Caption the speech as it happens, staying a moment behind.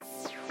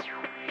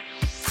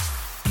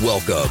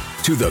Welcome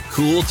to the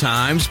Cool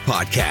Times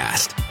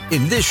Podcast.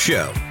 In this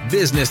show,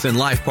 business and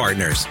life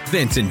partners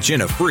Vince and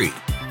Jenna Free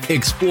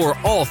explore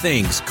all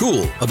things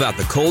cool about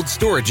the cold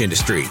storage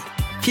industry.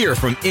 Hear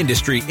from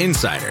industry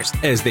insiders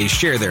as they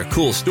share their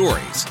cool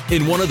stories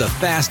in one of the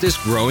fastest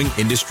growing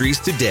industries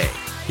today.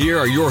 Here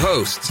are your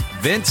hosts,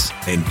 Vince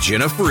and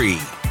Jenna Free.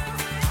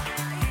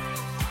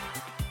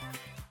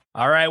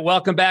 All right,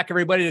 welcome back,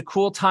 everybody, to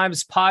Cool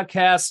Times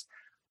Podcast.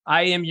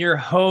 I am your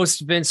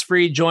host, Vince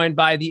Free, joined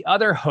by the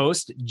other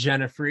host,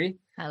 Jenna Free.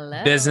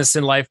 Hello. Business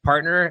and life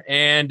partner.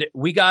 And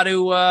we got an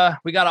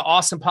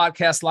awesome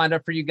podcast lined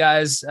up for you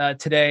guys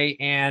today.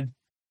 And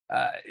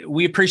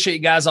we appreciate you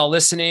guys all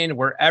listening.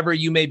 Wherever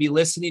you may be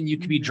listening, you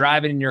could be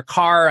driving in your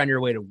car on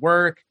your way to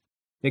work.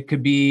 It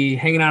could be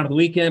hanging out on the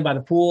weekend by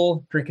the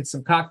pool, drinking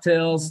some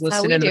cocktails,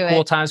 listening to the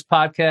Cool Times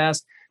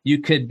Podcast. You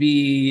could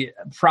be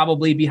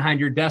probably behind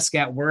your desk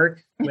at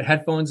work with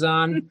headphones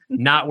on,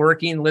 not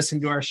working,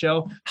 listening to our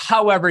show.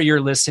 However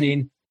you're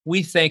listening,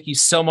 we thank you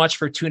so much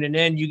for tuning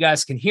in. You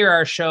guys can hear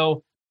our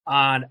show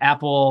on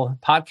Apple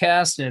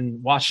Podcast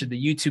and watch the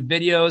YouTube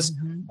videos.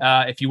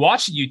 If you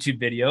watch the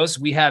YouTube videos,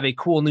 we have a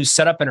cool new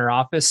setup in our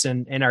office,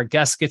 and our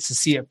guest gets to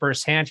see it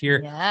firsthand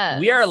here. Yes.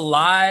 We are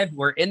live.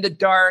 We're in the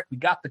dark. We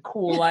got the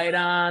cool light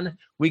on.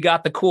 We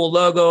got the cool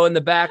logo in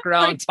the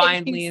background,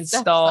 finally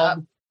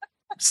installed.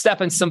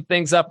 Stepping some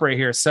things up right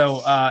here.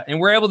 So, and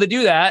we're able to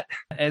do that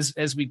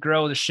as we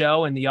grow the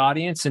show and the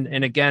audience.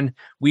 And again,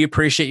 we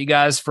appreciate you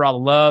guys for all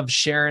the love,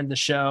 sharing the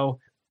show.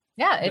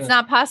 Yeah, it's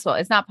not possible.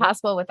 It's not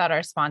possible without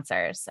our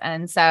sponsors.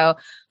 And so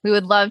we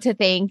would love to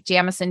thank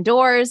Jamison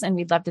Doors, and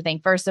we'd love to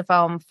thank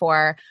VersaFoam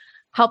for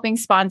helping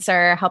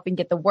sponsor, helping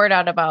get the word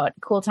out about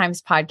Cool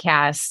Times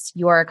Podcast.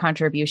 Your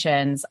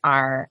contributions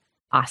are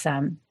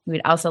awesome.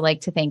 We'd also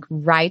like to thank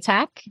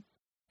Rytech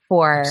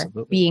for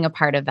being a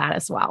part of that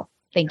as well.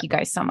 Thank you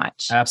guys so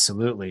much.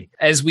 Absolutely.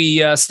 As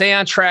we stay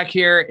on track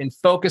here and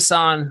focus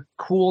on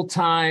cool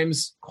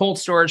times, cold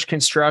storage,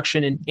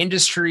 construction, and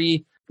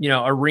industry,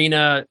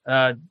 arena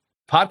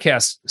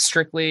podcast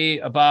strictly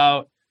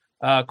about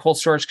cold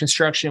storage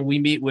construction. We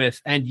meet with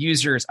end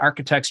users,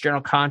 architects,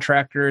 general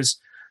contractors,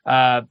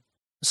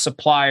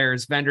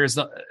 suppliers, vendors,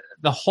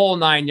 the whole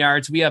nine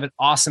yards. We have an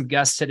awesome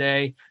guest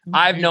today.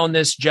 I've known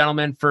this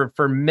gentleman for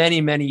many,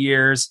 many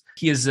years.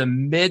 He is a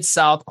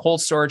Mid-South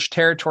cold storage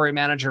territory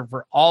manager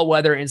for all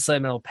weather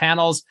insulated metal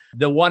panels,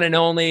 the one and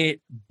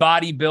only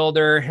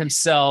bodybuilder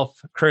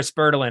himself, Chris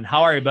Bertolin.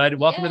 How are you, bud?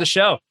 Welcome to the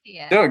show.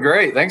 Yeah. Doing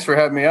great. Thanks for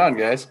having me on,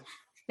 guys.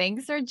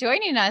 Thanks for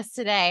joining us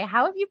today.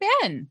 How have you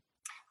been?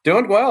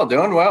 Doing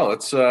well.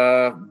 It's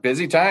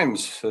busy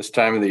times this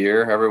time of the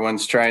year.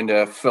 Everyone's trying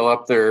to fill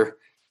up their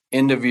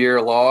end of year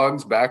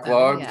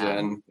backlogs,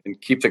 and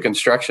keep the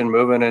construction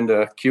moving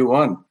into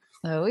Q1.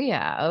 Oh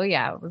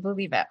yeah. We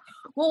believe it.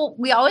 Well,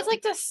 we always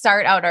like to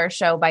start out our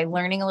show by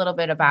learning a little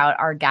bit about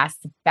our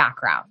guests'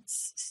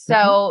 backgrounds.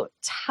 So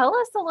tell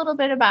us a little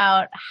bit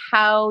about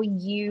how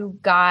you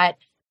got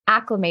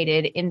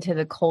acclimated into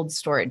the cold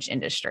storage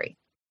industry.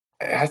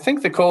 I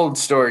think the cold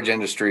storage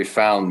industry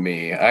found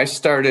me. I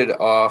started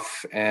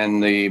off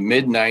in the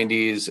mid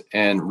 90s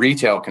in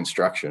retail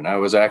construction. I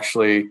was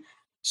actually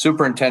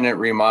superintendent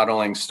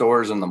remodeling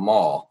stores in the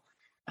mall.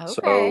 Okay.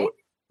 So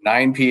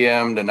 9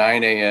 p.m. to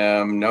 9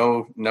 a.m.,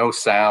 no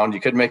sound. You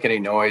couldn't make any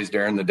noise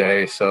during the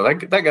day. So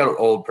that got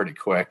old pretty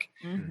quick.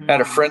 Had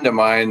a friend of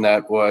mine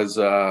that was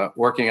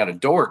working at a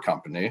door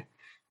company,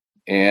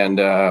 and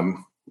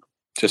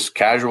just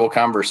casual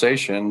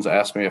conversations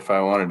asked me if I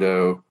wanted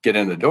to get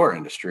in the door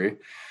industry.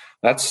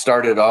 That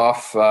started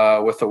off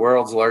with the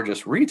world's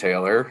largest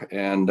retailer,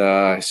 and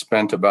I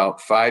spent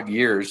about 5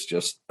 years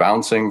just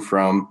bouncing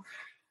from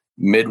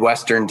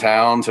Midwestern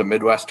town to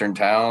Midwestern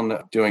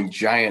town, doing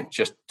giant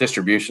just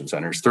distribution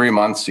centers, 3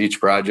 months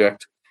each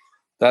project.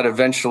 That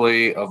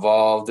eventually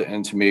evolved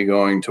into me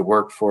going to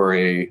work for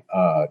a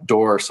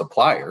door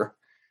supplier,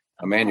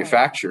 a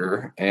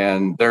manufacturer,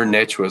 and their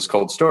niche was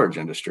cold storage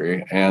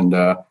industry. And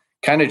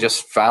kind of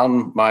just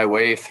found my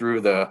way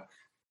through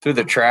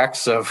the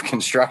tracks of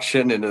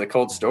construction into the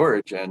cold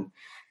storage. And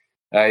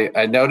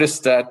I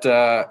noticed that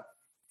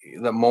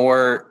the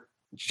more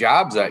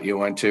jobs that you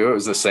went to, it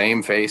was the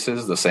same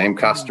faces, the same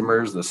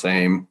customers, the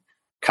same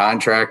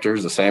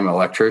contractors, the same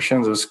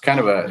electricians. It was kind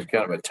of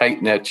a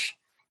tight niche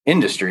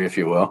industry, if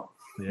you will.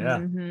 Yeah.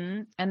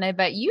 And I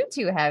bet you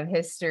two have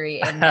history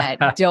in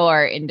that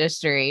door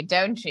industry,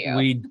 don't you?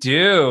 We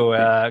do.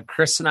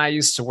 Chris and I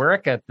used to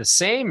work at the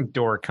same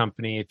door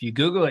company. If you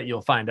Google it,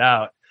 you'll find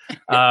out.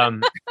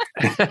 I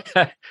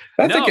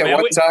think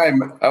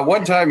at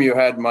one time you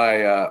had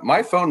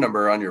my phone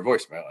number on your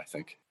voicemail, I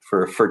think,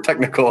 for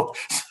technical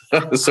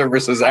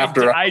services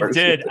after hours.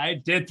 I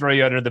did throw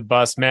you under the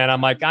bus, man.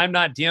 I'm like, I'm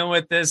not dealing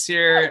with this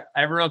here.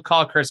 Everyone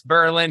call Chris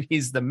Berlin.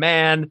 He's the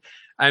man.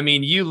 I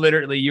mean, you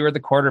were the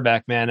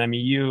quarterback, man. I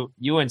mean,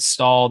 you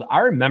installed, I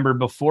remember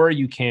before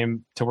you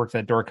came to work for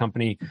that door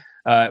company,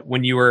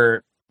 when you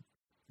were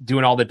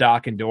doing all the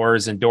dock and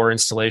doors and door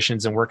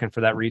installations and working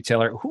for that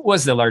retailer. Who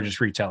was the largest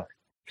retailer?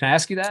 Can I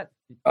ask you that?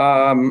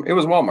 It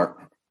was Walmart.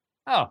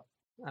 Oh.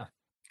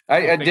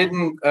 I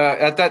didn't,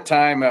 at that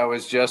time, I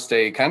was just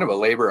a kind of a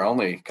labor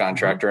only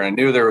contractor. And I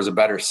knew there was a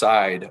better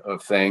side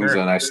of things. Sure.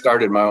 And I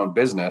started my own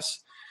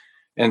business.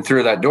 And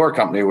through that door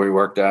company we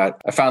worked at,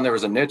 I found there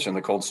was a niche in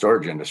the cold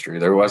storage industry.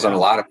 There wasn't a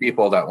lot of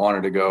people that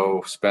wanted to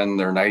go spend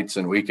their nights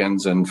and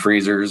weekends in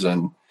freezers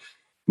and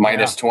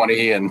minus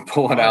 20 and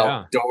pulling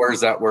out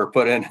doors that were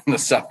put in the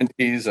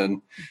 70s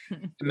and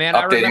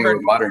updating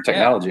with modern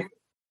technology.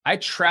 I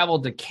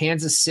traveled to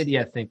Kansas City,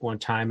 I think, one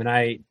time, and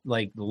I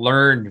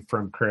learned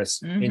from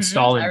Chris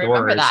installing doors.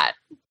 Remember that.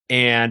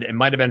 And it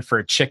might have been for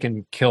a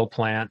chicken kill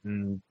plant,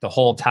 and the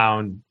whole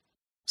town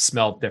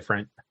smelled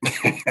different.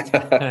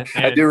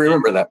 I do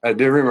remember that.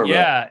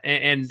 Yeah.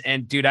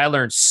 And dude, I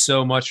learned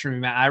so much from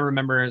him. I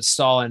remember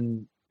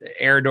installing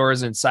air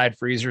doors inside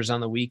freezers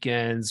on the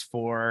weekends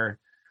for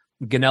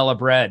Ganella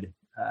bread,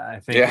 I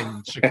think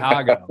in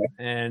Chicago.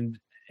 and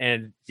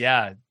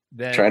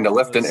trying to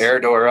lift an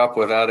air door up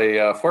without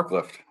a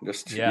forklift.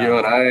 Just you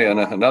and I and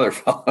another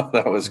fellow.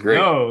 That was great.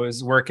 No, it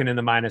was working in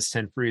the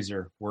 -10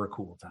 freezer. Were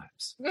cool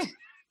times.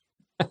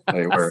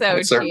 They were. So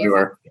they certainly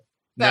were.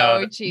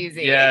 So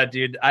cheesy. Yeah,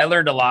 dude. I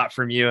learned a lot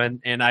from you,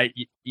 and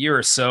you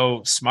were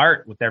so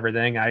smart with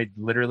everything. I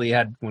literally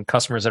had, when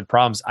customers had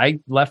problems, I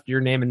left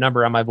your name and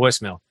number on my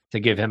voicemail to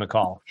give him a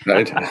call.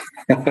 Right.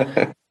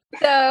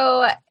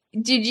 So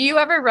did you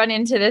ever run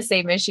into the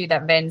same issue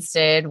that Vince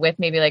did with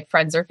maybe like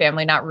friends or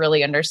family not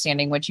really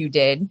understanding what you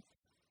did?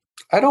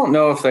 I don't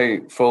know if they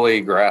fully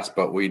grasp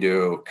what we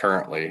do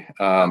currently.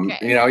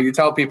 You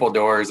tell people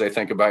doors, they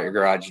think about your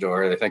garage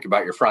door, they think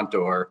about your front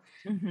door.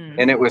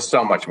 And it was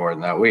so much more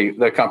than that.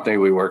 The company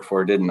we worked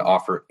for didn't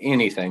offer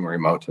anything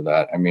remote to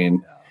that. I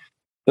mean,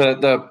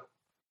 the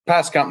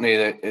past company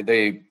that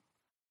they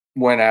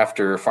went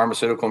after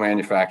pharmaceutical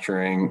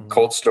manufacturing,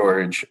 cold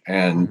storage,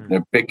 and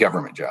a big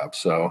government job.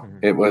 So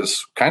it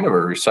was kind of a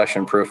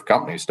recession-proof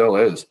company, still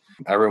is.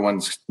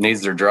 Everyone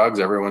needs their drugs,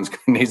 everyone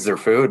needs their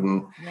food,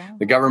 and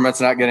the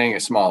government's not getting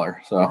it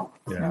smaller. So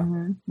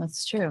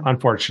that's true.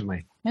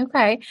 Unfortunately.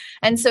 Okay.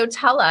 And so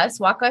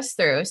walk us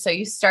through. So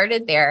you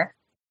started there.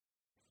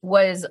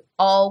 Was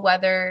all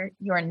weather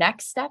your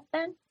next step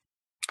then?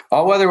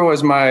 All weather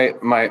was my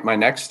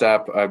next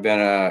step. I've been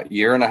a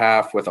year and a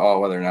half with All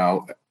Weather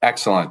now.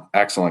 Excellent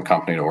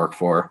company to work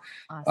for.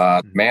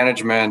 Awesome.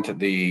 Management,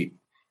 the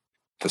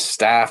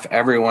staff,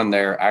 everyone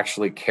there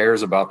actually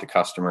cares about the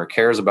customer,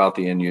 cares about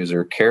the end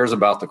user, cares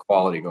about the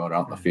quality going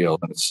out in the field.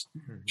 And it's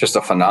just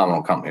a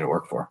phenomenal company to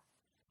work for.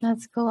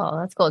 That's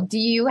cool. Do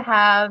you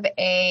have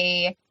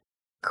a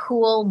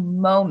cool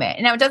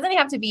moment? Now, it doesn't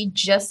have to be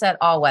just at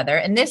All Weather.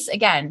 And this,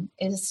 again,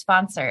 is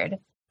sponsored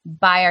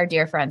by our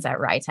dear friends at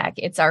Rytech.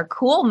 It's our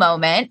cool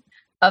moment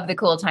of the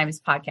Cool Times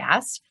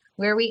podcast,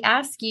 where we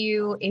ask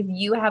you if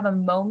you have a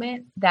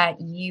moment that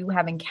you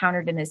have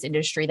encountered in this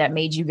industry that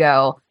made you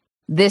go,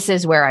 this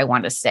is where I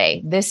want to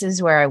stay. This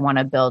is where I want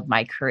to build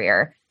my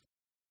career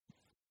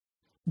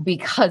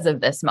because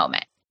of this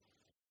moment.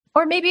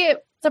 Or maybe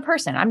it's a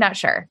person. I'm not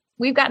sure.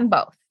 We've gotten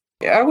both.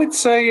 Yeah, I would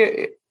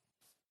say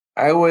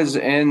I was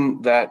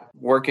in that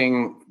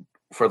working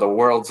for the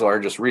world's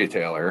largest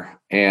retailer,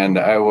 and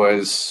I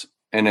was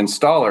an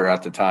installer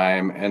at the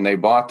time, and they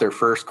bought their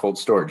first cold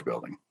storage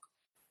building.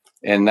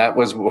 And that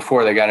was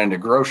before they got into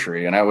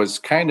grocery. And I was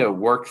kind of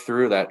worked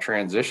through that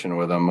transition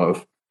with them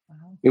of,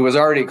 it was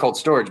already a cold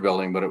storage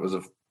building, but it was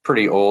a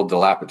pretty old,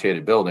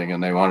 dilapidated building,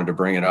 and they wanted to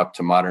bring it up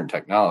to modern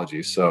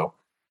technology. So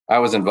I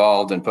was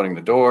involved in putting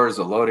the doors,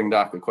 the loading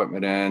dock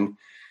equipment in.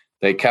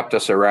 They kept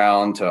us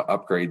around to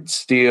upgrade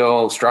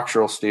steel,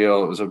 structural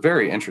steel. It was a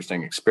very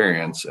interesting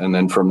experience. And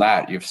then from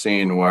that, you've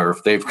seen where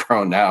they've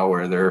grown now,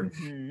 where they're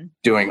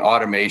doing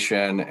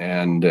automation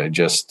and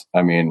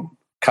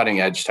cutting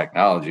edge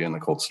technology in the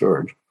cold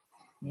storage.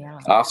 Yeah.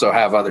 I also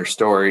have other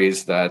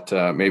stories that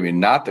maybe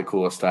not the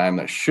coolest time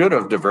that should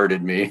have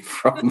diverted me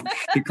from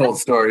the cold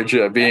storage,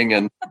 being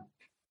in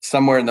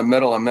somewhere in the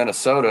middle of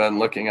Minnesota and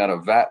looking at a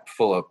vat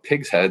full of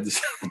pig's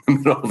heads in the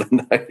middle of the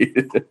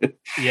night.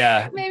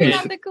 Yeah. Maybe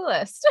not the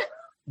coolest.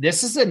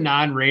 This is a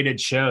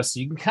non-rated show, so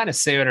you can kind of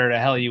say whatever the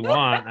hell you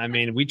want. I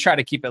mean, we try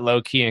to keep it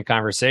low key in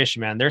conversation,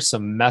 man. There's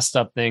some messed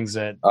up things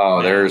that.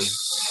 Oh, there's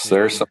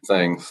some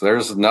things.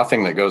 There's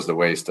nothing that goes to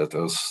waste at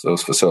those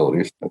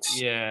facilities.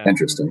 That's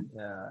interesting.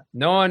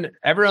 Yeah.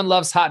 Everyone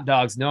loves hot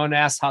dogs. No one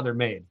asks how they're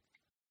made.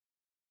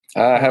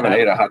 I haven't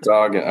ate a hot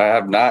dog. I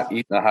have not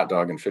eaten a hot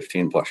dog in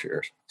 15 plus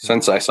years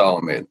since I saw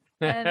them made.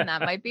 And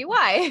that might be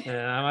why. Yeah,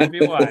 that might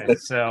be why.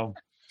 So,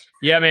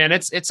 yeah, man,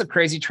 it's a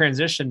crazy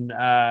transition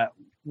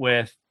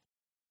with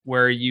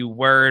where you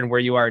were and where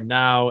you are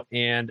now.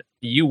 And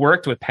you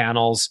worked with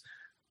panels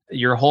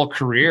your whole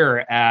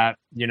career at,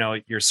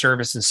 your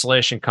service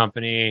installation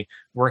company,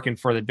 working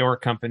for the door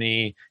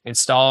company,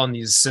 installing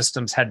these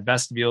systems, had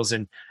vestibules.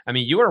 And I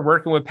mean, you were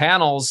working with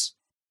panels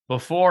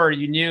before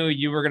you knew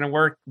you were going to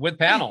work with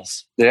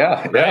panels.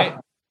 Yeah. Right?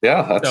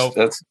 Yeah.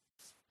 That's.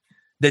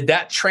 Did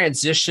that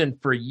transition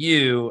for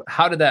you?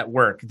 How did that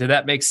work? Did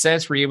that make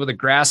sense? Were you able to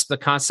grasp the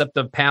concept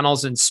of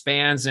panels and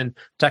spans and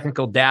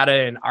technical data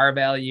and R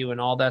value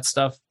and all that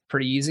stuff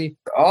pretty easy?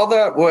 All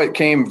that what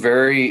came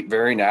very,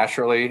 very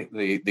naturally.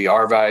 The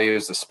R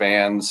values, the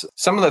spans.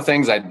 Some of the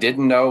things I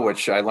didn't know,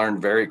 which I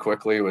learned very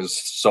quickly, was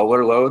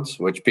solar loads,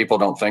 which people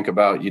don't think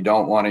about. You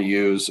don't want to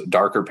use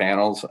darker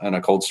panels in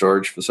a cold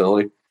storage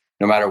facility,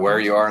 no matter where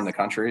you are in the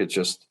country. It's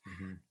just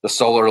the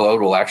solar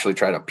load will actually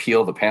try to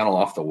peel the panel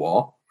off the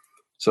wall.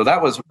 So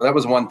that was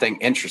one thing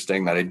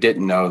interesting that I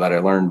didn't know that I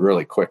learned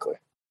really quickly.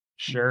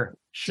 Sure.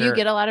 Do you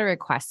get a lot of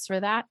requests for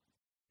that?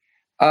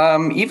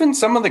 Even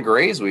some of the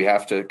grays, we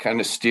have to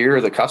kind of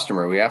steer the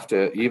customer. We have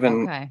to,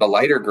 the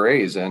lighter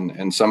grays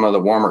and some of the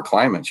warmer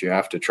climates, you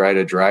have to try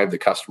to drive the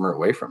customer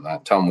away from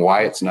that, tell them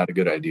why it's not a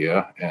good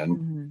idea.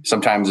 And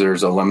sometimes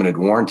there's a limited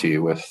warranty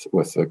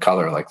with a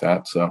color like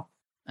that. So,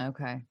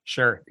 okay,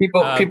 sure.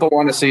 People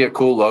want to see a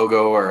cool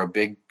logo or a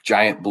big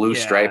giant blue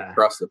stripe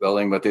across the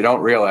building, but they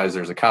don't realize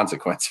there's a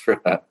consequence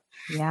for that.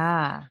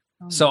 Yeah.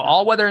 So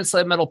all weather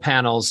insulated metal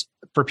panels,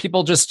 for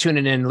people just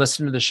tuning in,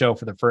 listening to the show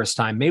for the first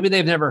time, maybe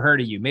they've never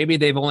heard of you. Maybe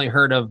they've only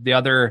heard of the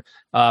other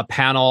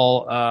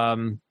panel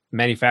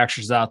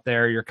manufacturers out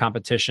there, your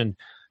competition.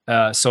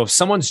 So if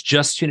someone's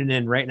just tuning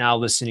in right now,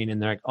 listening,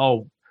 and they're like,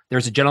 oh,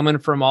 there's a gentleman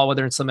from All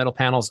Weather Insulated Metal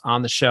Panels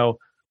on the show.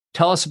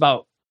 Tell us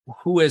about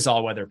who is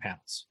All Weather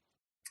Panels.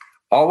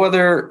 All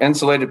Weather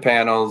Insulated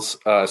Panels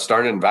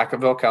started in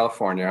Vacaville,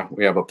 California.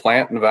 We have a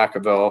plant in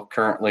Vacaville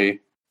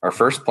currently, our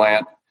first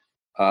plant.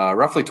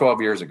 Roughly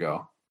 12 years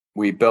ago,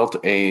 we built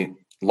a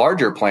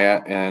larger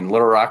plant in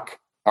Little Rock,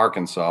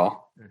 Arkansas,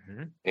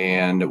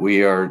 and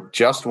we are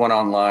just went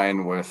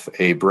online with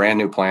a brand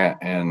new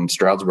plant in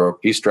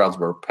East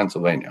Stroudsburg,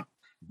 Pennsylvania.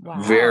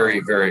 Wow. Very,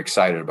 very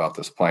excited about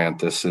this plant.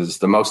 This is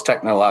the most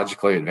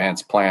technologically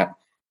advanced plant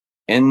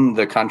in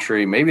the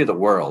country, maybe the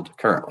world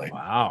currently.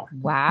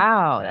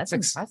 Wow. That's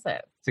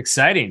impressive. It's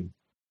exciting.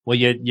 Well,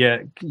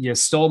 you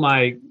stole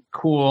my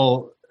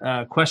cool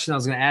question I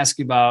was going to ask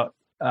you about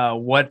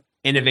what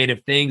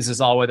innovative things is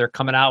All Weather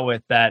coming out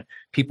with that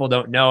people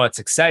don't know. It's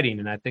exciting.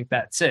 And I think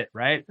that's it,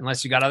 right?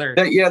 Unless you got other.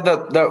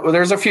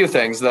 There's a few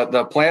things that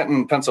the plant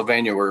in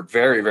Pennsylvania we're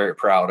very, very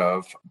proud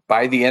of.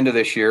 By the end of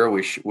this year,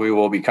 we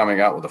will be coming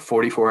out with a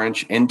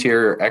 44-inch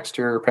interior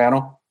exterior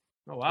panel.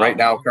 Oh, wow. Right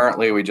now,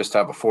 currently, we just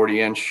have a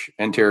 40-inch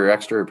interior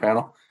exterior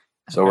panel.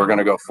 So we're going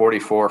to go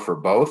 44 for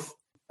both.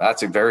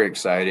 That's very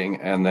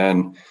exciting. And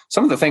then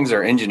some of the things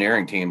our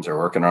engineering teams are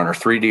working on are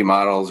 3D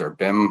models or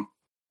BIM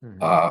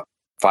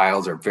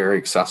files are very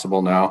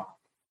accessible now.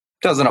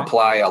 Doesn't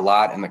apply a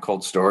lot in the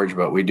cold storage,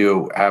 but we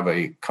do have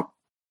an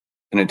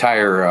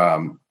entire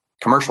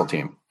commercial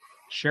team.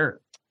 Sure.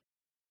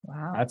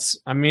 Wow.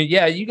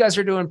 You guys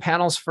are doing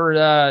panels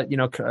for,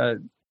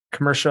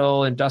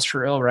 commercial,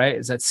 industrial, right?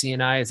 Is that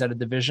CNI? Is that a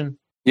division?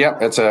 Yeah,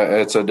 it's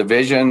a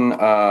division,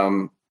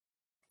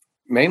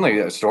 mainly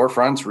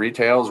storefronts,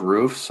 retails,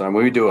 roofs. And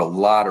we do a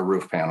lot of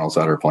roof panels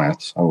at our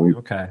plants.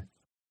 Okay.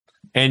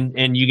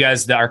 And you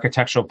guys, the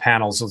architectural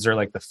panels, those are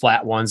like the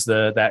flat ones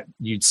that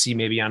you'd see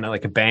maybe on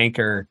like a bank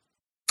or.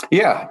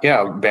 Yeah.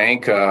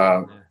 Bank,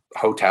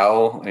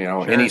 hotel,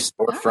 sure. Any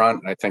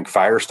storefront. I think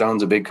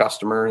Firestone's a big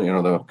customer,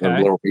 the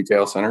little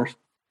retail centers.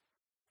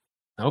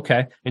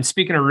 Okay. And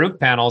speaking of roof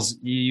panels,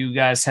 you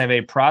guys have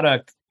a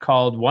product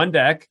called One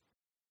Deck,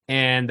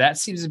 and that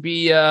seems to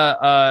be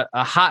a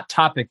hot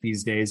topic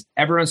these days.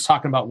 Everyone's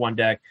talking about One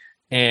Deck,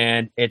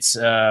 and it's,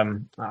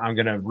 I'm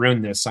going to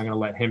ruin this. So I'm going to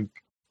let him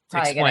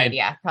explain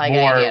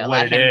more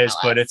what it is,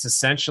 but it's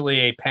essentially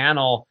a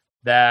panel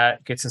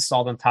that gets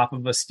installed on top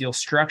of a steel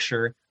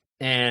structure.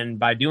 And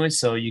by doing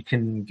so, you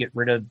can get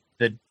rid of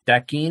the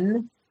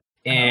decking,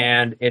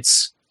 and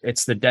it's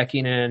the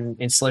decking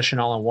and insulation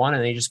all in one.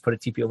 And then you just put a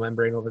TPO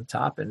membrane over the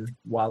top, and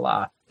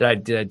voila.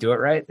 Did I do it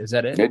right? Is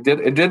that it?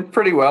 It did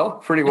pretty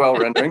well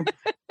rendering.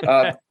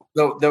 The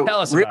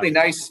really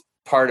nice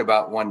part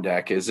about One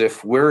Deck is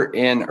if we're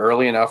in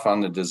early enough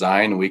on the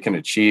design, we can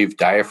achieve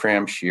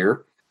diaphragm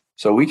shear.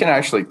 So we can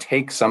actually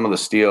take some of the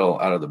steel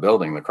out of the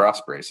building, the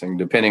cross bracing,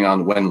 depending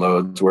on wind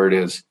loads, where it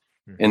is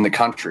in the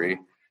country,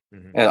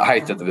 and the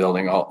height of the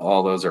building.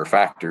 All those are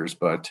factors.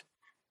 But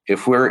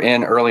if we're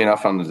in early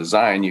enough on the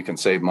design, you can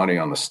save money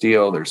on the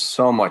steel. There's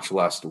so much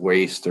less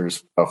waste.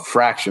 There's a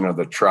fraction of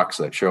the trucks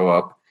that show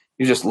up.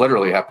 You just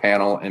literally have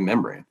panel and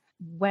membrane.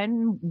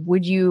 When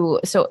would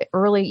you, so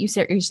early,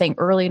 you're saying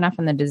early enough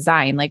in the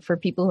design, like for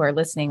people who are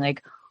listening,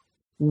 like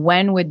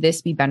when would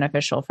this be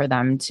beneficial for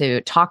them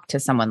to talk to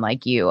someone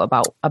like you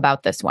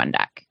about this One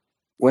Deck?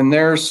 When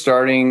they're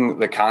starting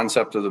the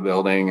concept of the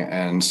building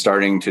and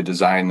starting to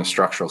design the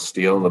structural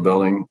steel of the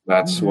building,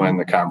 that's when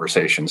the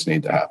conversations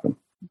need to happen.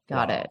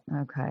 Got it.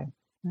 Okay.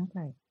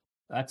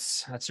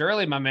 That's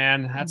early, my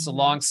man. That's a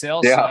long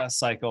sales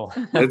cycle.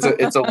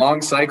 It's a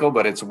long cycle,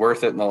 but it's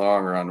worth it in the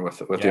long run with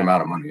the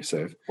amount of money you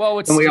save. Well,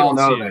 and we all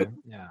know that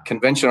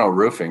conventional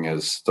roofing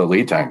the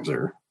lead times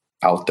are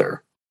out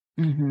there.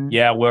 Mm-hmm.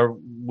 Yeah, where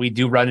we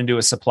do run into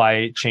a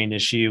supply chain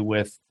issue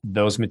with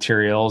those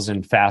materials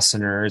and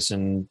fasteners,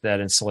 and that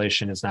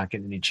insulation is not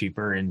getting any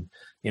cheaper. And,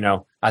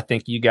 I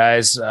think you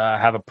guys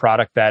have a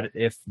product that,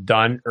 if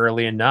done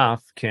early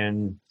enough,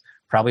 can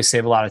probably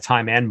save a lot of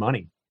time and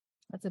money.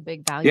 That's a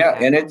big value. Yeah,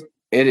 and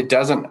It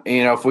doesn't,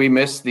 if we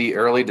miss the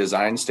early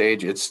design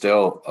stage, it's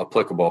still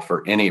applicable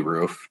for any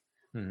roof.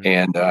 Mm-hmm.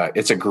 And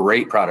it's a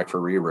great product for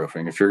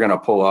re-roofing. If you're going to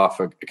pull off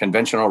a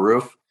conventional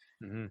roof,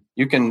 mm-hmm.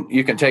 you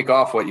can take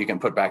off what you can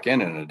put back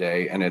in a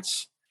day, and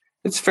it's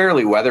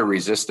fairly weather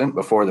resistant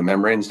before the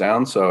membrane's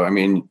down. So, I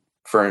mean,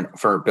 for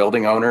a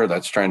building owner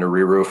that's trying to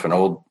re-roof an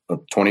old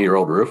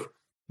 20-year-old roof,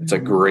 it's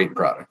mm-hmm. a great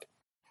product.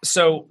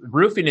 So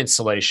roofing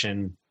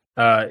insulation,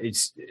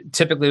 it's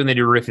typically when they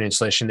do roofing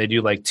insulation, they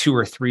do like 2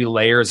 or 3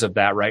 layers of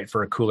that, right,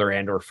 for a cooler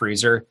and or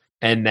freezer.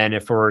 And then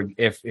if you're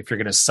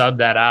going to sub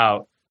that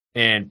out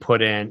and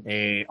put in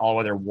a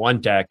all-weather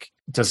one deck,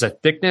 does the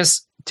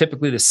thickness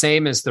typically the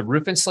same as the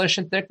roof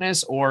insulation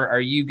thickness, or are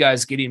you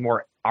guys getting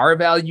more R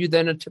value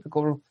than a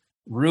typical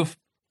roof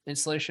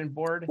insulation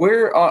board?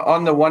 We're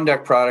on the one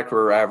deck product.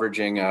 We're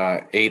averaging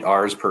 8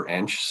 Rs per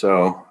inch.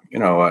 So, a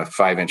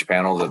 5-inch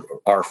panel at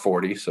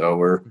R40. So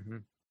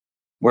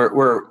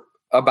we're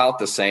about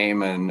the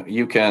same, and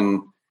you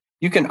can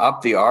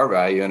up the R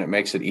value, and it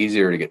makes it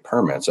easier to get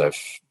permits. I've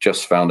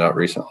just found out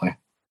recently.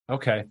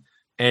 Okay.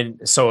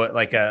 And so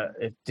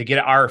to get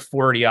an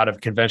R40 out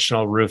of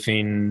conventional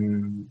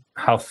roofing,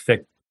 how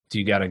thick do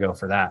you got to go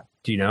for that?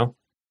 Do you know?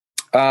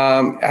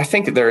 I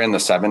think they're in the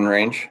 7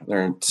 range.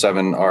 They're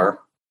 7 R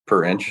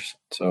per inch.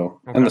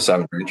 So in the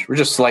 7 range, we're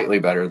just slightly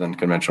better than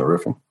conventional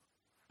roofing.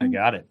 I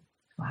got it.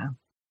 Wow.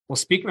 Well,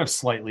 speaking of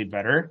slightly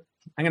better,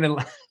 I'm going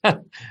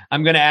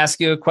to ask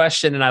you a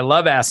question, and I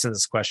love asking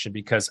this question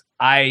because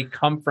I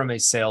come from a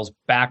sales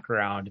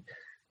background,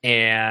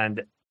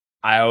 and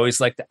I always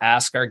like to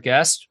ask our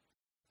guests,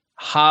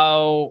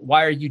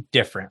 why are you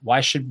different?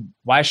 Why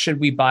should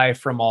we buy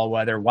from All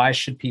Weather? Why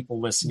should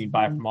people listening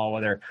buy from All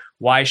Weather?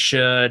 Why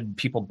should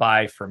people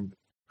buy from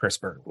Chris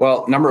Berg?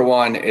 Well, number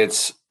one,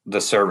 it's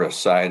the service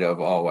side of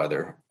All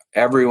Weather.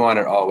 Everyone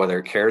at All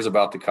Weather cares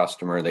about the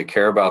customer. They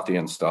care about the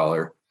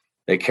installer.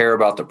 They care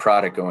about the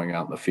product going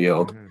out in the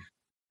field. Mm-hmm.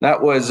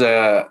 That was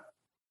a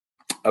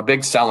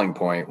big selling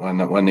point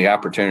when the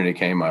opportunity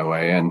came my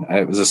way. And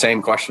it was the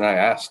same question I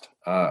asked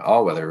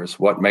All Weather, is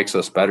what makes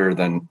us better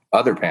than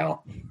other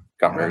panel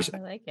companies.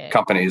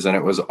 And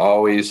it was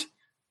always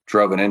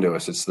driven into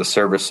us. It's the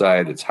service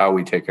side. It's how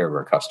we take care of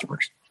our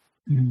customers.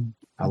 Mm-hmm.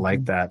 I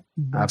like that.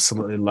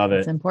 Absolutely love it.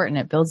 It's important.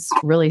 It builds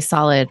really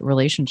solid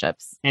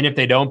relationships. And if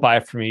they don't buy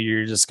from you,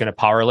 you're just going to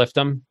power lift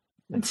them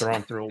and throw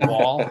them through a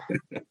wall.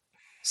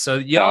 So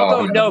y'all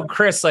don't know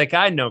Chris like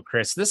I know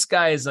Chris. This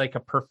guy is like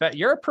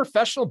you're a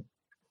professional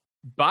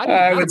body.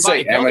 I would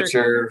say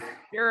amateur.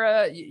 You're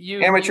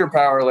amateur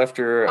power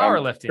lifter.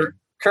 Powerlifting.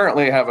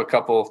 Currently have a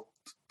couple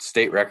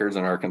state records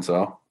in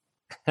Arkansas.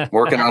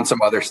 Working on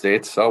some other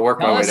states. So I'll work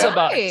my way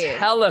down.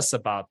 Tell us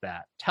about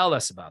that.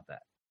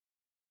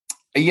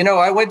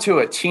 I went to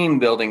a team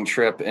building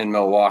trip in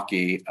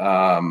Milwaukee.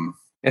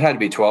 It had to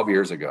be 12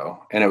 years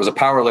ago, and it was a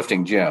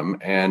powerlifting gym,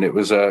 and it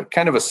was a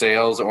kind of a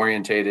sales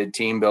oriented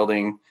team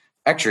building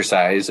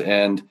exercise.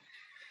 And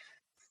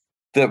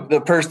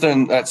the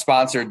person that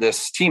sponsored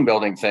this team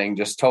building thing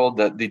just told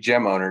the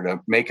gym owner to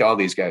make all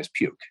these guys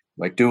puke,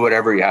 like do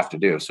whatever you have to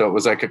do. So it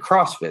was like a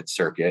CrossFit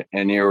circuit,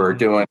 and you were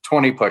doing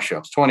 20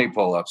 push-ups, 20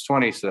 pull-ups,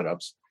 20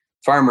 sit-ups,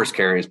 farmer's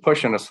carries,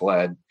 pushing a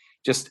sled,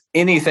 just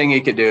anything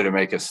you could do to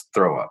make us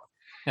throw up.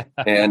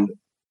 And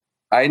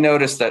I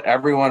noticed that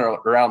everyone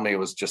around me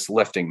was just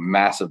lifting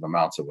massive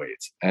amounts of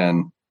weights.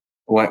 And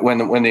when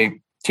the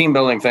team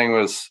building thing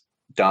was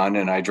done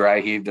and I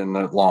dry heaved in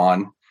the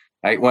lawn,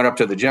 I went up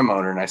to the gym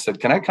owner and I said,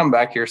 "Can I come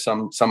back here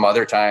some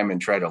other time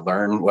and try to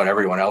learn what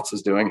everyone else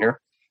is doing here?"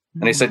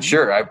 And he said,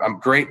 "Sure." I'm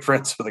great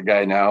friends with the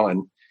guy now,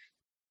 and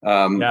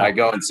I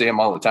go and see him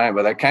all the time.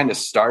 But that kind of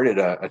started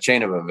a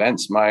chain of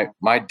events.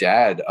 My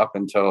dad, up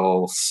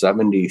until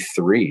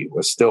 73,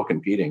 was still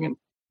competing in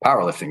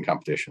powerlifting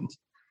competitions.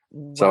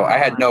 Wow. So I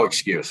had no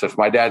excuse. If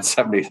my dad's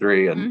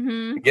 73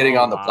 and getting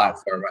on the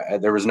platform,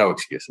 there was no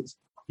excuses.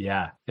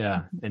 Yeah.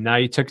 Yeah. And now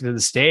you took it to the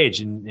stage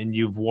and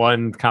you've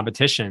won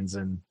competitions.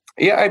 And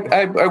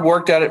I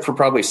worked at it for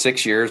probably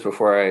 6 years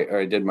before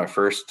I did my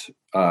first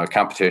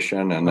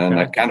competition. And then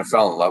I kind of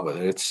fell in love with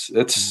it.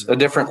 It's a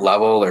different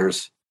level.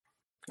 There's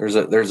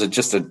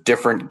just a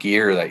different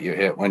gear that you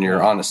hit when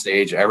you're on the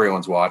stage.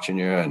 Everyone's watching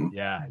you. And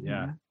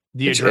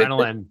the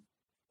adrenaline.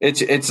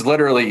 It's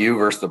literally you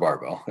versus the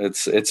barbell.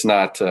 It's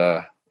not,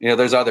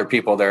 there's other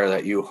people there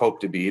that you hope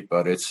to beat,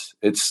 but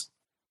it's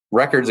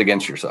records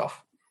against yourself.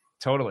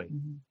 Totally.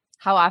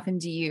 How often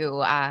do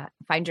you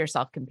find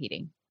yourself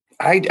competing?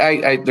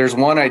 There's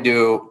one I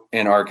do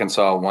in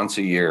Arkansas once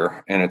a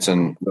year, and it's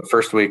in the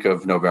first week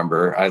of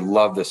November. I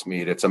love this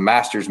meet. It's a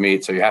master's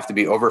meet, so you have to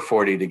be over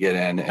 40 to get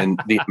in. And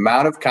the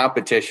amount of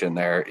competition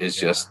there is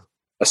just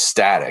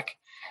ecstatic.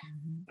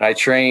 I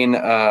train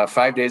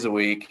 5 days a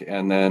week,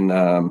 and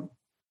then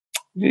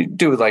you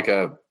do like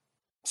a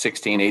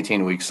 16,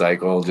 18 week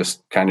cycle,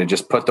 just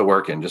put the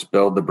work in, just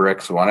build the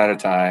bricks one at a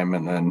time.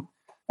 And then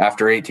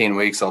after 18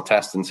 weeks, I'll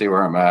test and see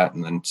where I'm at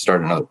and then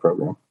start another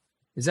program.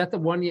 Is that the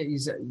one do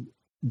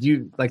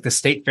you like the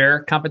state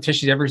fair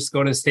competition? You ever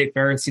go to the state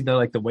fair and see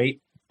the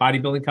weight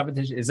bodybuilding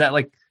competition? Is that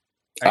like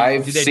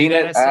I've seen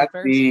it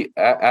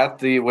at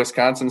the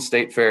Wisconsin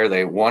State Fair.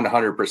 They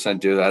 100%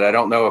 do that. I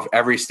don't know if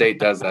every state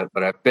does that,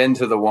 but I've been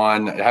to the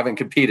one. I haven't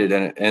competed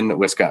in it in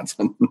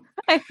Wisconsin.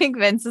 I think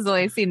Vince has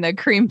only seen the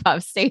cream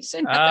puff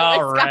station.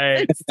 All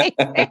right.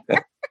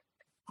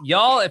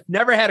 Y'all have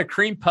never had a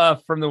cream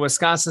puff from the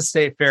Wisconsin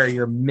State Fair.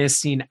 You're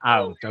missing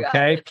out.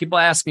 Okay. People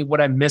ask me what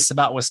I miss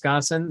about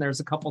Wisconsin. There's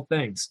a couple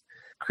things: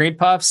 cream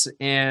puffs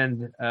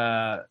and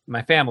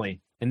my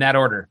family, in that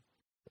order.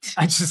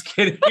 I'm just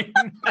kidding.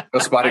 A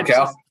spotted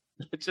cow.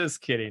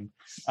 Just kidding.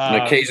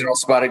 An occasional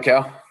spotted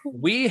cow.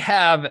 We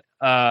have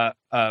a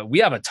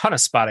ton of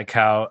spotted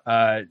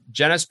cow.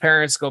 Jenna's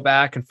parents go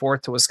back and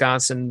forth to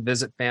Wisconsin,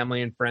 visit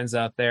family and friends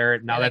out there.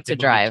 Now that they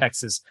drive to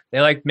Texas,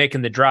 they like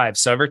making the drive.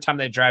 So every time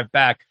they drive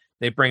back,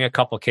 they bring a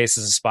couple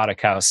cases of spotted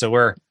cow. So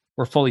we're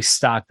fully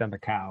stocked on the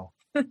cow.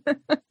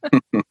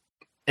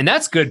 And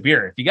that's good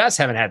beer. If you guys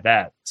haven't had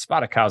that,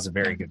 spotted cow is a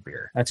very good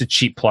beer. That's a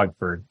cheap plug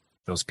for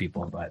those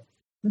people, but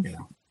you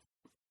know.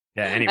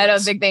 Yeah, anyways. I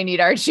don't think they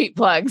need our cheap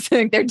plugs. I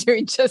think they're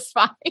doing just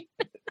fine.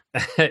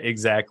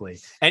 Exactly.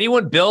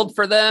 Anyone build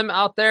for them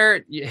out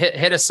there?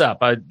 Hit us up.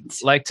 I'd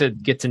like to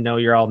get to know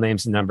your all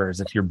names and numbers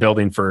if you're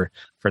building for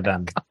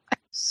them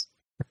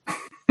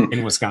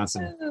in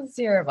Wisconsin. That's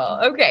terrible.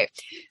 Okay.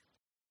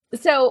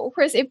 So,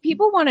 Chris, if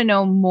people want to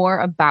know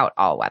more about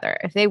All Weather,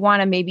 if they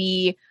want to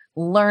maybe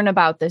learn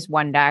about this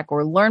one deck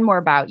or learn more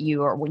about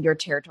you or your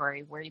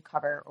territory, where you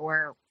cover,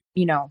 or,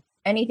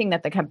 anything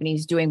that the company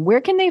is doing,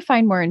 where can they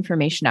find more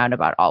information out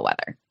about All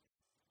Weather?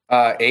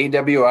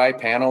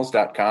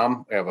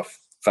 awipanels.com. We have a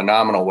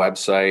phenomenal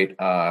website.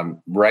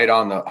 Right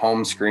on the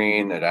home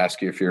screen, it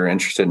asks you if you're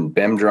interested in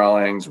BIM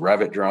drawings,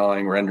 Revit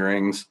drawing,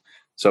 renderings.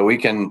 So we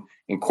can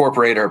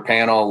incorporate our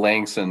panel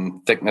lengths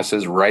and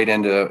thicknesses right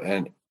into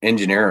an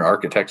engineer and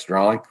architect's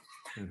drawing.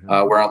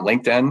 Mm-hmm. We're on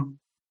LinkedIn,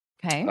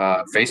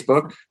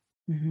 Facebook,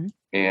 mm-hmm.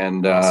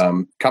 and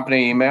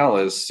company email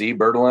is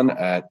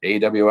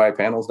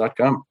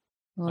cbertelin@awipanels.com.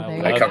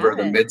 Well, I cover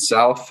the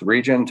Mid-South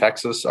region: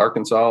 Texas,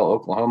 Arkansas,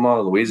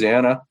 Oklahoma,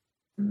 Louisiana,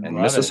 and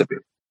Mississippi.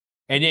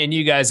 And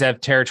you guys have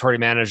territory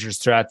managers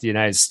throughout the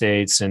United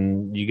States,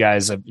 and you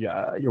guys have,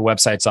 your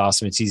website's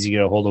awesome. It's easy to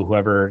get a hold of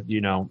whoever,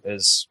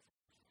 is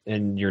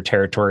in your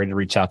territory to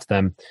reach out to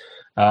them.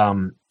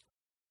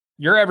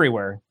 You're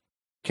everywhere.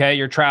 Okay.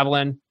 You're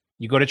traveling,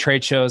 you go to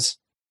trade shows.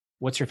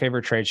 What's your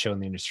favorite trade show in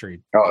the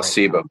industry? Oh,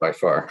 SIBA by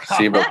far.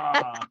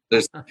 SIBA.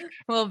 Is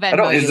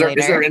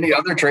there any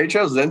other trade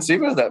shows than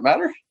SIBA? Does that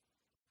matter?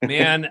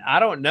 Man, I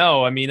don't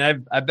know. I mean,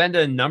 I've been to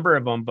a number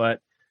of them,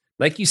 but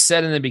like you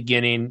said in the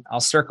beginning,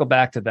 I'll circle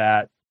back to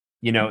that.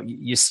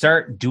 You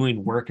start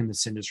doing work in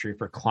this industry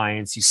for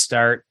clients. You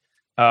start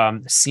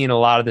seeing a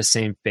lot of the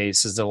same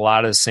faces, a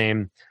lot of the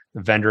same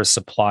vendors,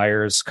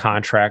 suppliers,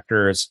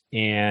 contractors,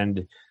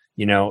 and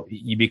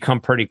you become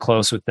pretty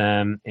close with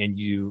them, and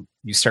you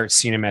start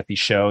seeing them at these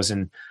shows.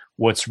 And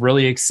what's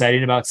really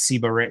exciting about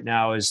SIBA right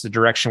now is the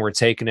direction we're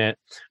taking it.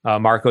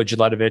 Marko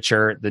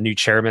Djiletovic, the new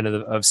chairman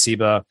of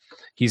SIBA,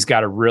 he's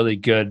got a really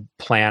good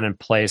plan in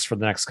place for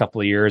the next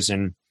couple of years.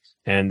 And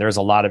there's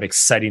a lot of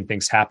exciting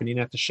things happening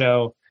at the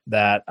show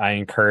that I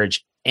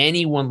encourage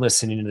anyone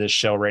listening to this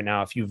show right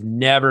now. If you've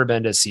never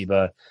been to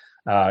SIBA,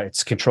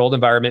 it's Controlled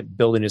Environment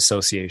Building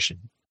Association.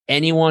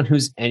 Anyone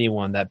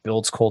that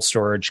builds cold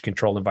storage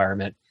controlled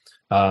environment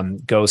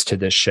goes to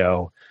this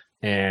show,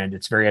 and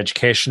it's very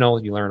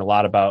educational. You learn a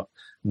lot about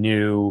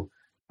new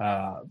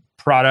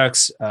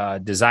products,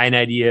 design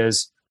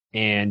ideas,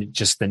 and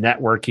just the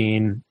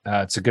networking.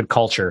 It's a good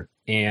culture,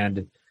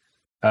 and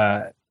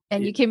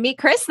you can meet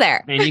Chris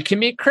there.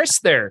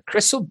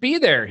 Chris will be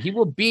there. He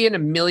will be in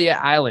Amelia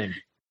Island.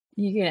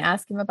 You can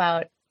ask him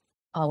about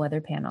All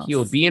Weather Panels. He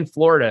will be in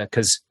Florida,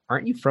 because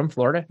aren't you from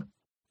Florida?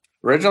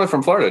 Originally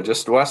from Florida,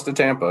 just west of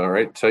Tampa,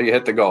 right till you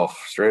hit the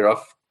Gulf, straight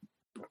off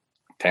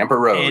Tampa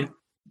Road.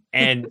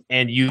 And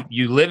you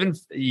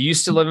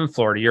used to live in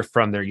Florida. You're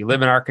from there. You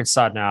live in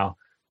Arkansas now.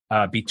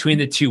 Between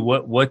the two,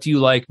 what do you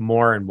like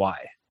more, and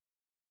why?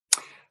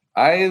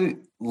 I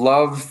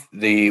love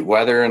the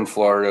weather in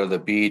Florida, the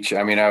beach.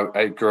 I mean,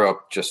 I grew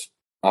up just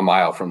a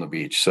mile from the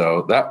beach,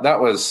 so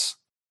that was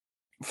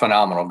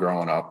phenomenal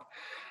growing up.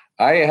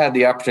 I had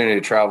the opportunity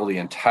to travel the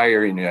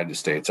entire United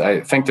States.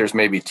 I think there's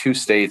maybe 2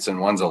 states, and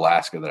one's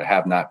Alaska, that I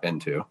have not been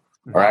to,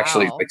 or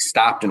actually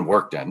stopped and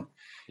worked in.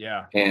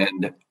 Yeah.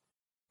 And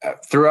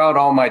throughout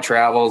all my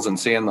travels and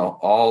seeing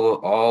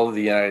all of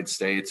the United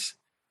States,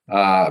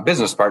 a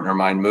business partner of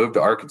mine moved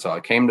to Arkansas. I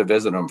came to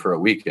visit him for a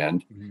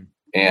weekend, mm-hmm.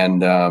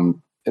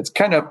 and it's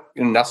kind of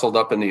nestled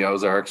up in the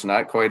Ozarks,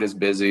 not quite as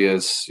busy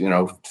as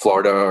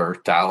Florida or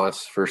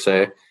Dallas per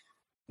se.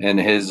 And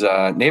his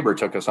neighbor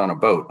took us on a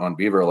boat on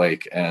Beaver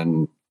Lake.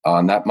 And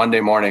on that Monday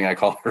morning, I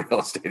called a real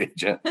estate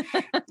agent.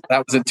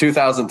 That was in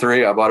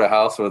 2003. I bought a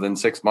house within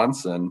 6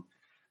 months. And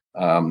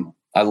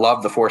I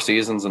love the 4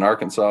 seasons in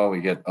Arkansas.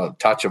 We get a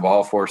touch of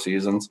all 4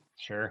 seasons.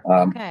 Sure.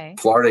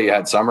 Florida, you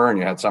had summer and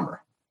you had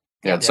summer.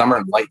 You had summer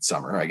and light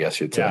summer, I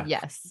guess you'd say. Yeah.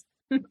 Yes.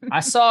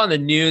 I saw in the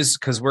news,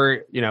 because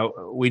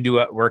we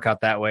do work out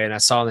that way. And I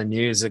saw in the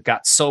news, it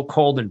got so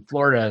cold in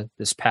Florida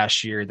this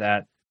past year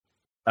that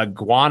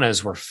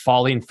iguanas were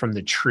falling from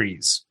the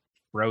trees,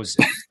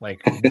 frozen.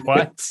 Like,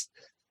 what?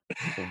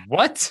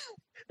 What?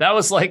 That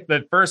was like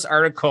the first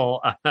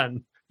article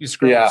on, you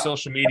scroll through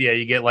social media,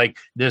 you get like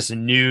this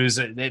news.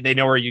 They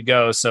know where you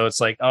go. So it's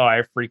like, oh,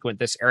 I frequent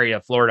this area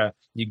of Florida.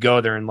 You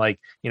go there and like,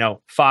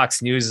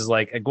 Fox News is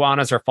like,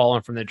 iguanas are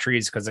falling from the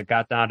trees because it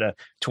got down to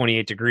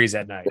 28 degrees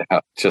at night. Yeah,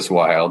 just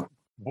wild.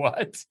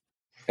 What?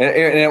 And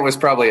it was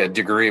probably a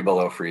degree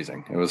below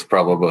freezing. It was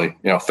probably,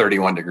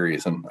 31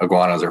 degrees and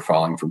iguanas are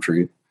falling from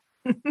trees.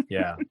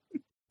 Yeah.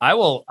 I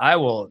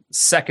will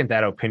second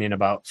that opinion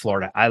about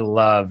Florida. I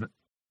love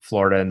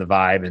Florida and the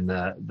vibe and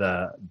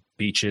the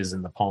beaches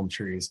and the palm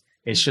trees.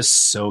 It's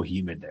just so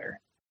humid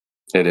there.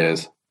 It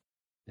is.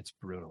 It's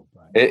brutal.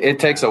 It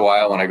takes a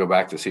while when I go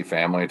back to see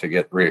family to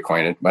get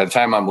reacquainted. By the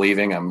time I'm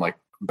leaving, I'm like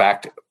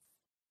back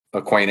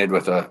acquainted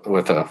with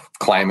a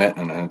climate,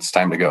 and it's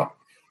time to go.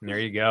 There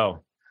you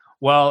go.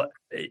 Well,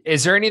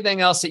 is there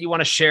anything else that you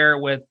want to share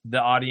with the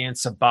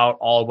audience about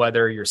All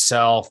Weather,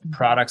 yourself,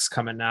 products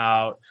coming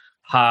out,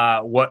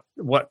 what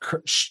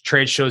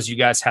trade shows you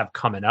guys have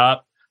coming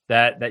up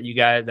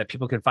that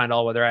people can find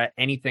All Weather at?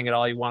 Anything at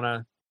all you want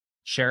to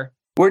share?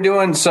 We're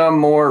doing some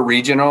more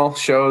regional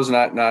shows,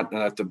 not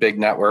the big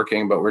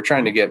networking, but we're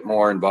trying to get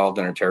more involved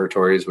in our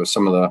territories with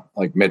some of the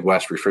like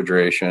Midwest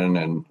refrigeration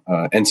and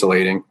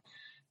insulating.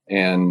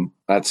 And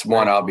that's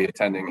one I'll be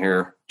attending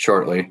here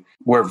shortly.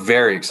 We're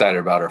very excited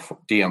about our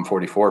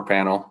DM44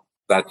 panel.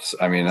 That's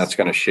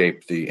going to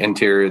shape the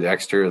interior, the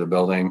exterior of the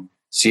building,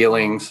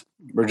 ceilings.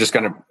 We're just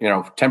going to,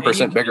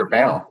 10% bigger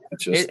panel.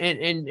 It's just,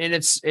 and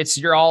it's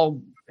you're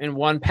all in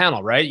one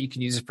panel, right? You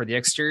can use it for the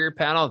exterior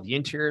panel, the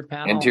interior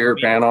panel,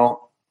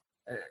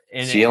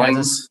 and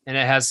ceilings, it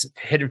has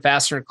hidden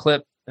fastener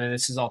clip. And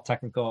this is all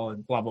technical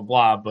and blah blah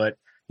blah, but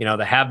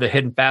to have the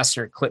hidden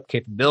fastener clip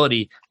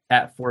capability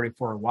at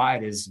 44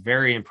 wide is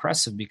very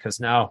impressive, because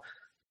now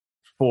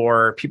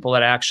for people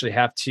that actually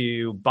have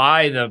to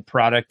buy the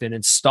product and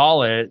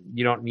install it,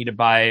 you don't need to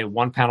buy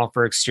one panel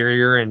for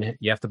exterior and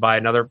you have to buy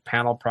another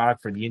panel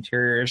product for the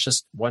interior. It's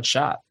just one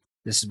shot.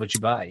 This is what you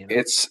buy.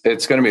 It's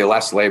going to be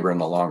less labor in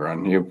the long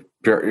run. You're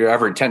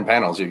every 10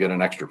 panels, you get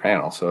an extra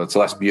panel. So it's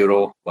less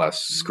butyl,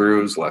 less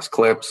screws, less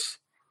clips,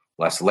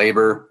 less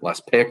labor, less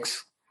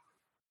picks,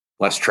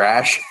 less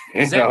trash.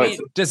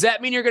 Does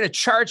that mean you're going to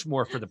charge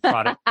more for the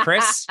product,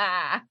 Chris?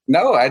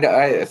 No,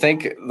 I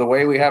think the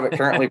way we have it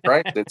currently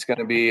priced, it's going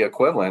to be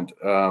equivalent.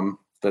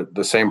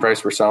 The same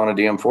price we're selling a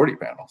DM40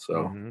 panel.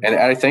 So, and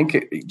I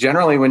think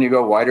generally when you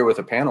go wider with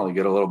a panel, you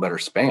get a little better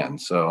span.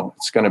 So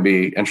it's going to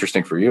be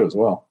interesting for you as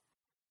well.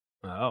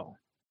 Oh,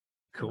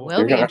 cool.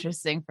 Will be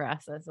interesting for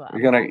us as well.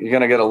 You're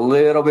gonna get a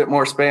little bit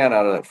more span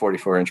out of that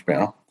 44-inch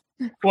panel.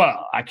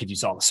 Well, I could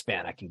use all the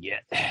span I can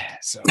get.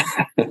 So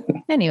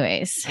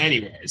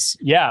anyways.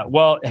 Yeah.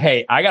 Well,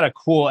 hey, I got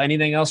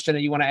anything else, Jenna,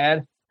 you want to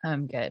add?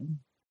 I'm good.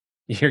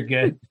 You're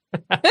good.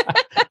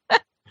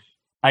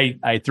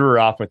 I threw her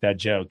off with that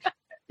joke.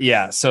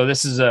 Yeah. So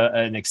this is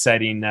an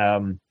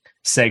exciting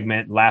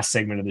segment, last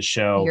segment of the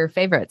show. Your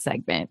favorite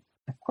segment.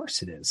 Of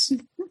course it is.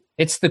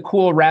 It's the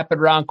cool rapid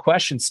round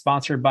question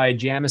sponsored by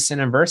Jamison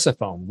and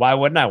Versafoam. Why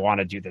wouldn't I want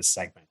to do this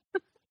segment?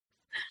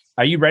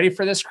 Are you ready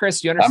for this,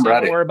 Chris? You understand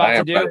what we're about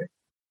to do? Ready.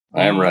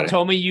 I am ready. You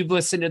told me you've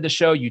listened to the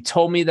show. You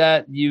told me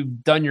that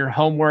you've done your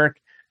homework.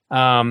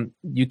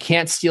 You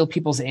can't steal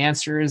people's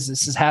answers.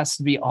 This has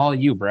to be all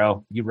you,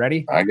 bro. You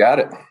ready? I got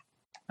it.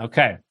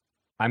 Okay.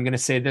 I'm going to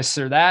say this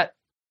or that.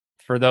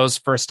 For those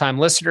first-time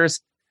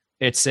listeners,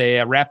 it's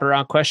a rapid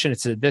round question.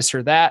 It's a this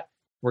or that.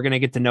 We're going to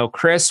get to know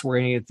Chris. We're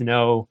going to get to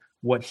know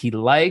what he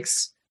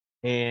likes.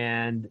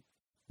 And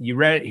you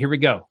ready? Here we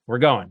go. We're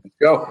going.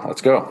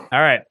 Let's go.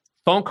 All right.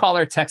 Phone call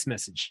or text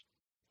message?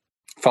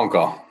 Phone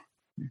call.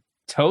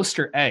 Toast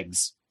or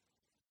eggs?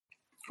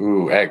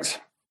 Ooh, eggs.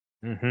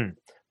 Mm-hmm.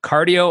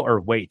 Cardio or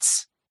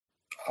weights?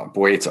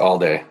 Weights all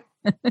day.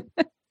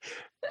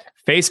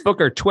 Facebook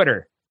or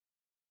Twitter?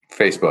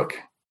 Facebook.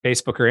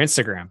 Facebook or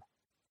Instagram?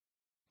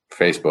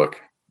 Facebook.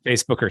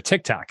 Facebook or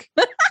TikTok?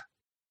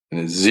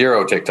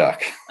 Zero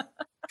TikTok.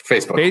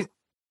 Facebook.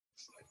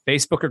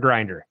 Facebook or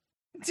Grindr?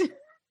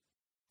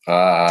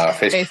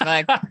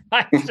 Facebook.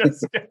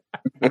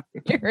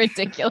 You're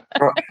ridiculous.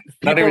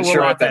 Not even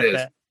sure what that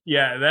is.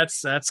 Yeah,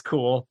 that's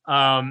cool.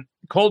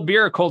 Cold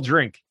beer or cold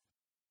drink?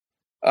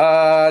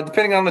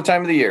 Depending on the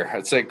time of the year.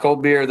 I'd say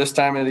cold beer this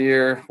time of the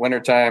year.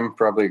 Wintertime,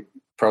 probably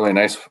a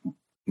nice,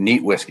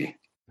 neat whiskey.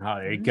 Oh,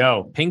 there you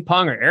go. Ping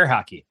pong or air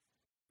hockey?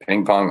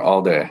 Ping pong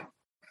all day.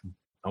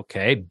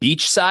 Okay.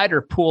 Beach side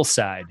or pool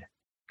side?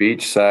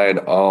 Beach side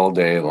all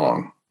day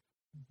long.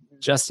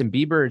 Justin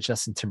Bieber or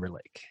Justin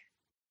Timberlake?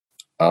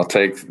 I'll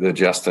take the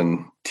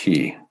Justin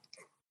T.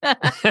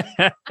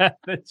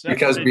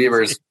 Because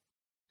Bieber's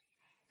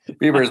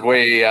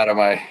way out of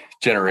my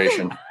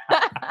generation.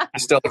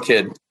 He's still a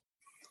kid.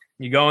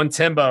 You going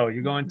Timbo?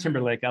 You're going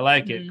Timberlake. I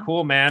like it.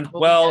 Cool, man.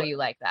 Well, you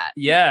like that?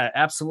 Yeah,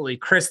 absolutely.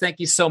 Chris,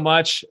 thank you so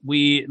much.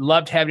 We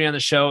loved having you on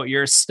the show.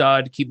 You're a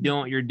stud. Keep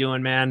doing what you're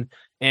doing, man.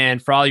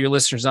 And for all your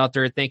listeners out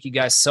there, thank you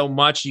guys so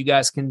much. You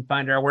guys can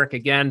find our work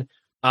again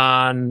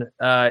on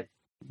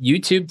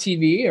YouTube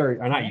TV or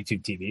not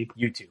YouTube TV,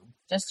 YouTube.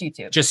 Just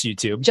YouTube. Just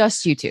YouTube.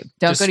 Just YouTube.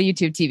 Don't go to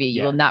YouTube TV.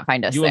 You will not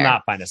find us there. You will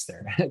not find us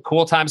there.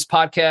 Cool Times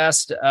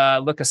Podcast.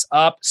 Look us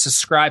up,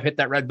 subscribe, hit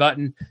that red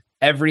button.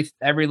 Every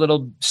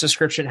little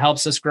subscription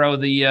helps us grow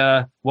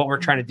the what we're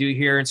trying to do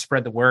here and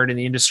spread the word in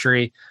the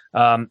industry.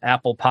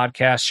 Apple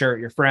Podcast, share it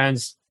with your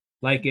friends,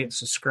 like it,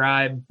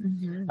 subscribe.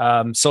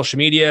 Social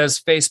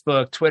medias,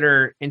 Facebook,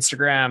 Twitter,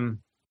 Instagram.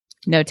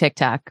 No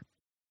TikTok.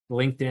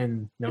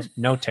 LinkedIn,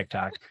 no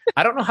TikTok.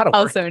 I don't know how to work.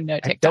 Also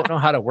no TikTok. I don't know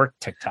how to work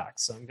TikTok,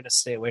 so I'm going to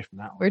stay away from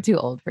that one. We're too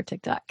old for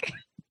TikTok.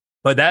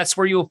 But that's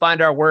where you will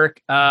find our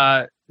work.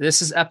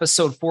 This is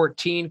episode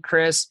 14,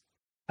 Chris.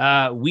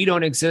 We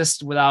don't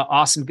exist without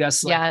awesome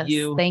guests like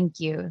you. Thank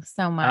you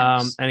so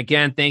much. And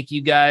again, thank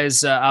you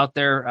guys out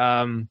there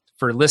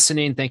for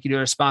listening. Thank you to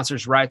our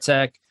sponsors,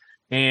 RideTech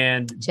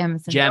and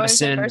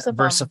Jamison,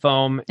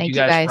 Versafoam. Thank you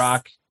guys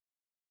rock.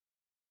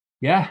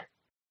 Yeah.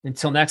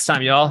 Until next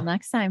time, y'all. Until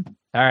next time.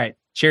 All right.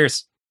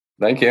 Cheers.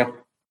 Thank you.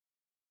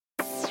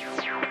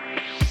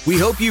 We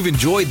hope you've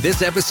enjoyed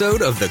this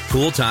episode of the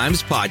Cool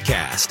Times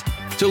Podcast.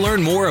 To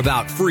learn more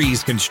about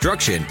Freeze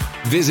Construction,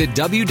 visit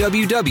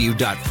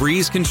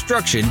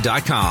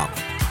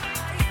www.freezeconstruction.com.